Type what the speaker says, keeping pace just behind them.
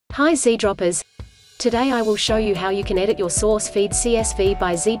Hi ZeeDroppers! Today I will show you how you can edit your source feed CSV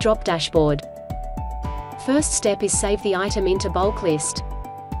by ZeeDrop dashboard. First step is save the item into bulk list.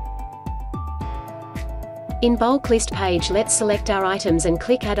 In bulk list page, let's select our items and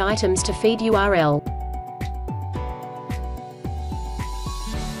click Add Items to Feed URL.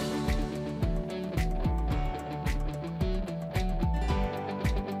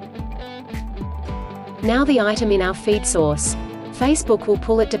 Now the item in our feed source. Facebook will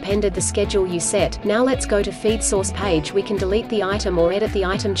pull it depended the schedule you set. Now let's go to feed source page. We can delete the item or edit the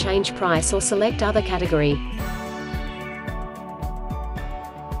item, change price or select other category.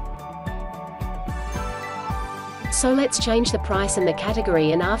 So let's change the price and the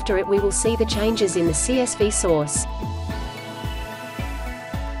category, and after it we will see the changes in the CSV source.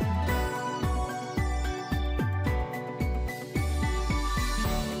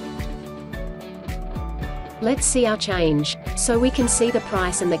 Let's see our change. So we can see the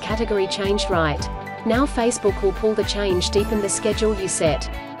price and the category changed right. Now Facebook will pull the change deep in the schedule you set.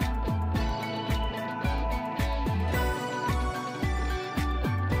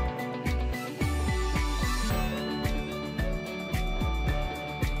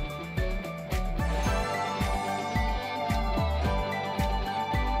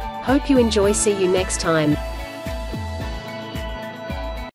 Hope you enjoy. See you next time.